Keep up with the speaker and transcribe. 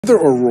Heather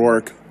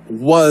O'Rourke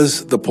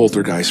was the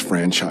Poltergeist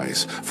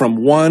franchise. From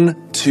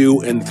 1, 2,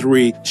 and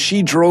 3,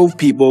 she drove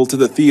people to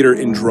the theater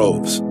in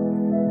droves.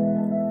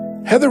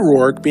 Heather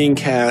O'Rourke being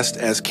cast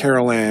as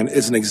Carol Ann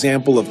is an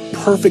example of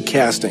perfect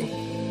casting.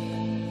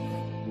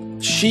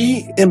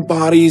 She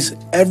embodies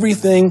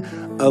everything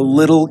a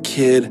little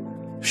kid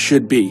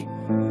should be.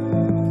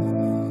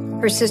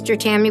 Her sister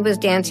Tammy was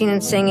dancing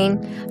and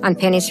singing on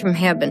Pennies from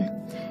Heaven.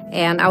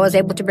 And I was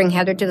able to bring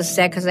Heather to the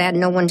set because I had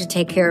no one to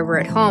take care of her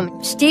at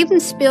home. Steven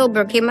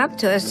Spielberg came up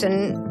to us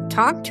and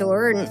talked to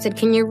her and said,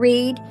 "Can you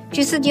read?"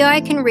 She said, "Yeah,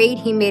 I can read."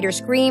 He made her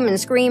scream and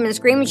scream and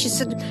scream, and she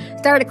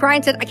started crying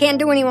and said, "I can't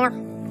do anymore."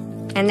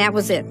 And that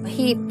was it.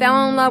 He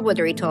fell in love with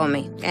her, he told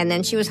me. And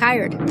then she was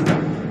hired.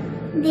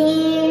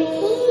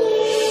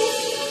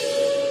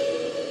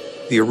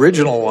 The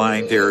original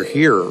line, "They're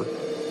here,"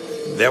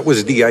 that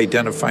was the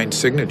identifying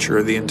signature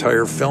of the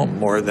entire film,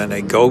 more than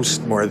a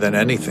ghost, more than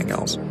anything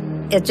else.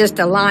 It's just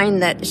a line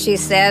that she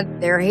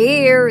said, "They're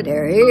here,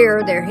 they're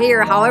here, they're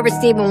here," however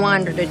Stephen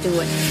wanted her to do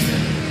it.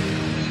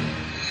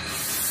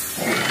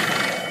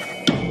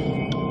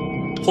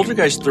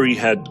 Poltergeist 3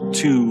 had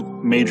two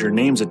major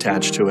names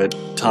attached to it,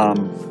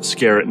 Tom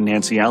Skerritt and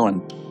Nancy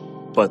Allen.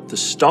 But the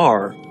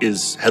star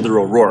is Heather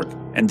O'Rourke,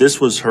 and this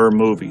was her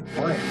movie.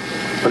 Boy,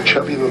 what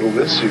chubby little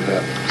wrists you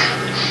have.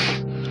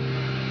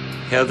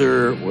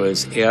 Heather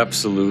was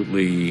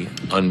absolutely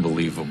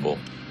unbelievable.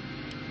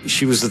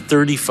 She was a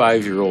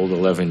 35-year-old,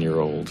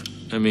 11-year-old.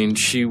 I mean,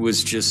 she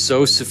was just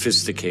so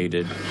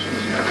sophisticated.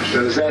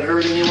 Does that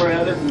hurt anywhere,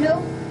 Heather?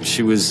 No.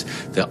 She was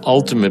the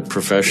ultimate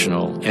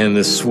professional and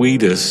the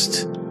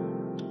sweetest.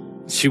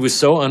 She was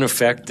so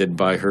unaffected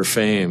by her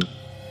fame.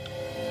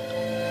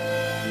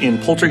 In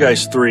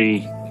Poltergeist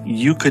 3,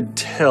 you could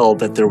tell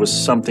that there was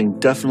something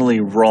definitely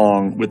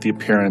wrong with the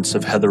appearance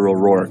of Heather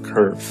O'Rourke.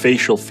 Her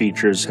facial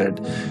features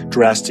had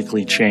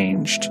drastically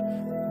changed.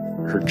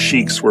 Her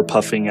cheeks were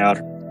puffing out.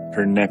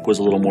 Her neck was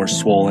a little more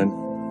swollen.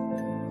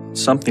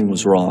 Something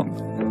was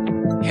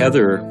wrong.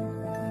 Heather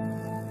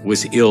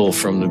was ill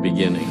from the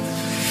beginning.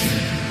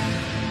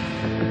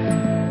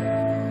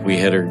 We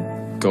had her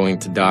going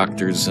to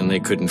doctors and they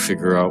couldn't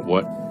figure out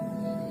what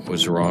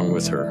was wrong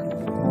with her.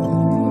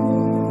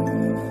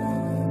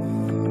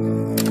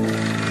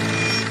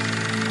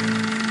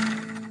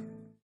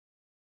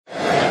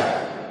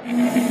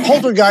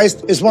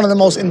 Poltergeist is one of the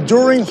most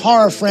enduring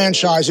horror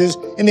franchises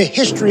in the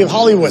history of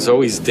Hollywood. There's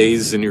always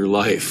days in your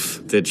life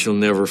that you'll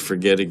never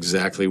forget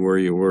exactly where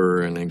you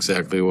were and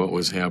exactly what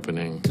was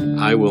happening.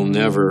 I will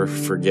never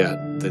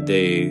forget the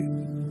day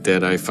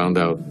that I found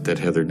out that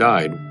Heather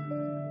died.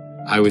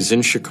 I was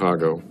in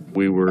Chicago.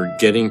 We were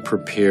getting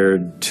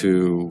prepared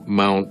to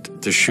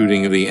mount the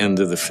shooting of the end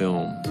of the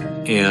film.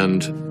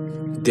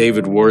 And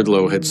David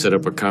Wardlow had set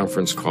up a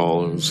conference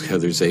call, and was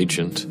Heather's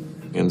agent,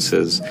 and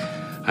says,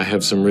 "I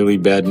have some really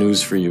bad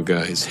news for you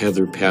guys.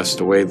 Heather passed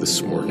away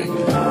this morning."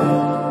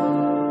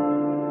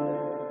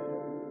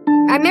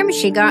 I remember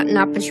she gotten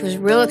up and she was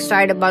real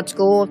excited about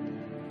school.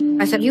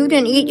 I said, "You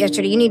didn't eat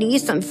yesterday. You need to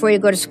eat something before you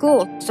go to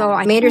school." So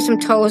I made her some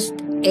toast,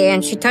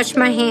 and she touched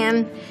my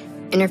hand,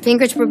 and her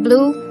fingers were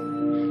blue,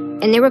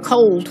 and they were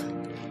cold.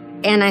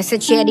 And I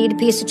said she had to eat a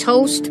piece of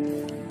toast,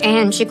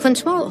 and she couldn't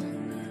swallow.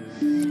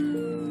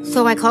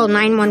 So I called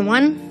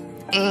 911,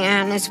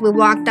 and as we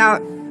walked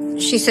out,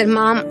 she said,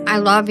 "Mom, I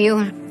love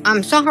you.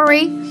 I'm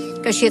sorry,"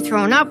 because she had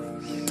thrown up.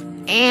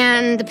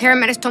 And the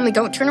paramedics told me,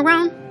 "Don't turn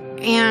around."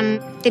 And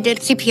they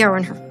did CPR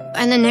on her.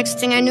 And the next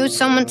thing I knew,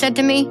 someone said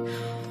to me,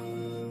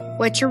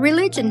 "What's your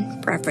religion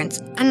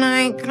preference?" And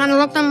I kind of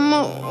looked at them,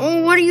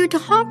 "Oh, what are you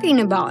talking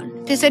about?"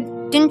 They said,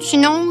 "Didn't you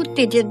know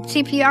they did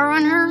CPR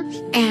on her?"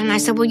 And I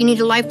said, "Well, you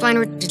need a lifeline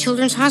or the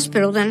Children's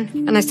Hospital then."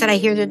 And I said, "I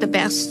hear they're the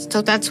best."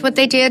 So that's what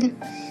they did.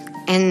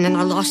 And then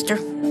I lost her.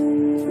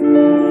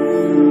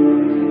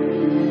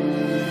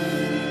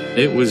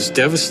 It was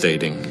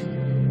devastating.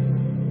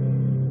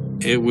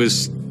 It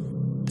was,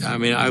 I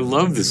mean, I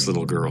love this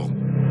little girl.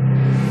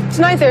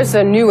 Tonight there's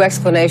a new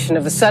explanation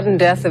of the sudden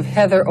death of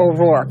Heather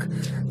O'Rourke.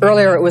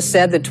 Earlier it was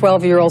said the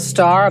 12-year-old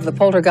star of the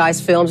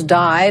Poltergeist films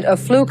died of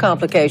flu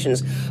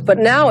complications. But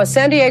now a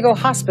San Diego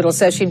hospital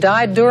says she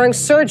died during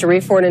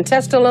surgery for an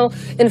intestinal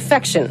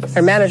infection.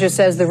 Her manager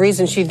says the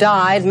reason she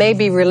died may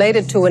be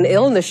related to an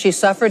illness she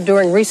suffered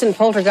during recent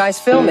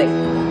Poltergeist filming.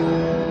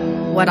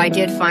 What I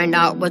did find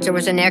out was there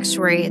was an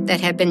x-ray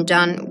that had been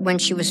done when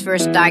she was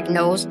first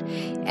diagnosed,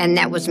 and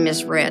that was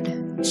misread.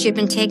 She'd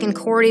been taking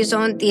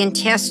cortisone. The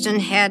intestine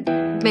had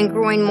been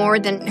growing more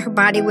than her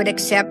body would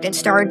accept. It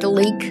started to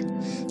leak.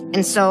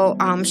 And so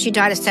she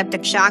died of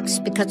septic shocks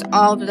because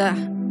all of the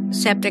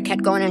septic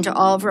had gone into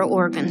all of her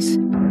organs.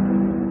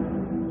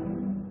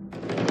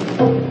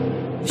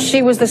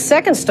 She was the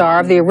second star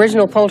of the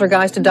original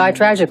Poltergeist to die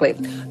tragically.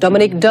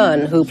 Dominique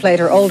Dunn, who played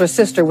her older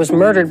sister, was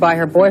murdered by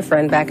her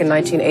boyfriend back in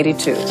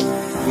 1982.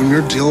 When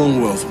you're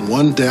dealing with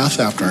one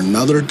death after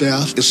another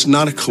death, it's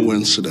not a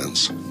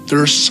coincidence.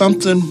 There's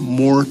something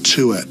more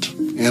to it,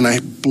 and I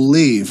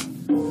believe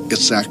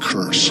it's that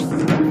curse.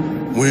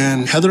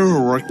 When Heather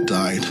O'Rourke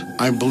died,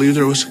 I believe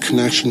there was a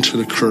connection to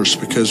the curse,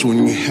 because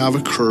when you have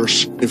a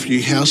curse, if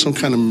you have some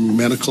kind of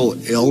medical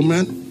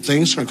ailment,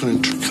 things are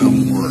going to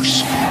become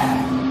worse.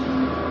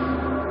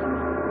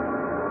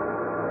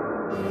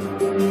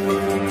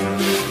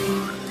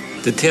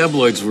 The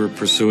tabloids were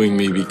pursuing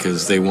me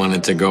because they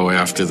wanted to go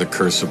after the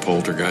curse of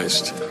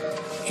Poltergeist.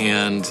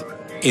 And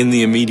in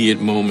the immediate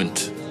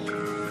moment,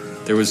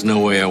 there was no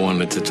way I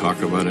wanted to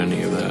talk about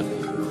any of that.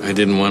 I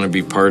didn't want to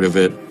be part of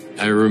it.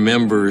 I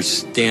remember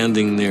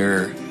standing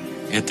there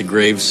at the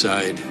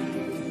graveside,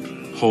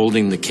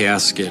 holding the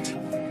casket,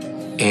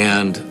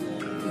 and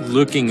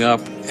looking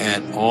up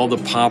at all the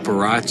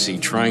paparazzi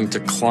trying to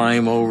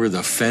climb over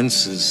the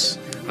fences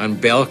on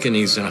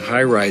balconies and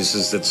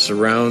high-rises that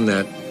surround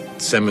that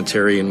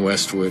cemetery in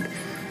Westwood,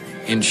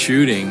 and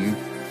shooting,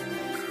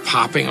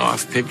 popping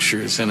off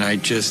pictures, and I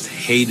just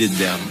hated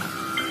them.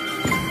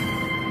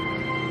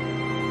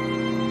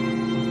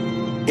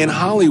 In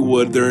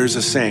Hollywood, there is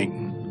a saying,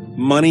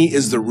 money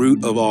is the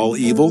root of all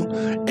evil,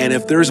 and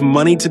if there's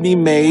money to be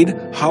made,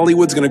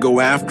 Hollywood's gonna go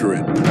after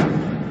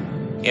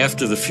it.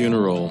 After the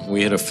funeral,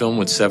 we had a film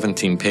with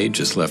 17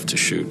 pages left to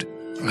shoot.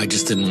 I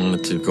just didn't want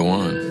it to go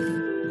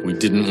on. We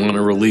didn't want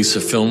to release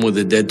a film with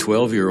a dead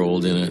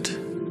 12-year-old in it.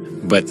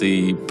 But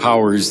the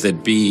powers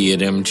that be at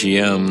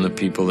MGM, the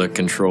people that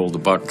control the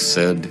bucks,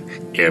 said,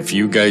 if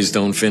you guys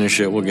don't finish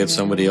it, we'll get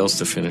somebody else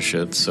to finish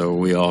it. So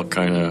we all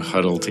kind of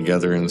huddled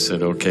together and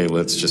said, okay,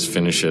 let's just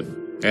finish it.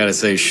 I gotta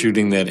say,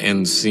 shooting that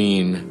end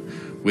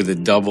scene with a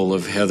double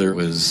of Heather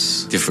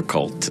was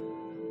difficult.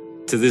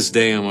 To this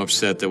day, I'm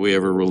upset that we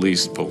ever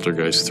released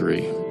Poltergeist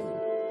 3.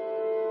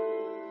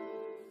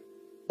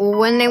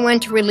 When they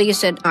went to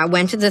release it, I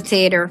went to the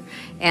theater,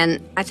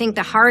 and I think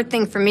the hard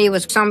thing for me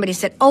was somebody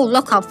said, oh,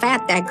 look how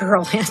fat that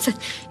girl is.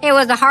 It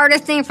was the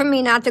hardest thing for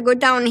me not to go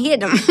down and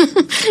hit him,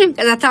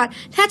 because I thought,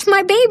 that's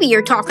my baby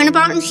you're talking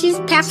about, and she's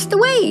passed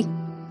away.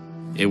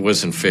 It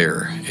wasn't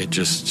fair.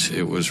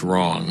 It was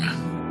wrong.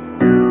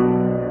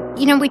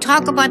 You know, we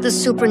talk about the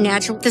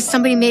supernatural, that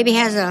somebody maybe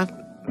has a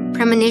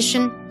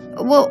premonition.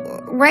 Well,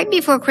 right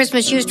before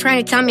Christmas, she was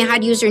trying to tell me how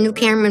to use her new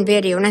camera and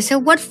video. And I said,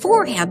 what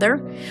for,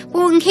 Heather?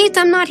 Well, in case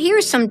I'm not here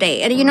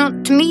someday. And, you know,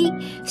 to me,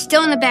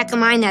 still in the back of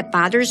my mind, that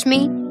bothers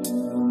me.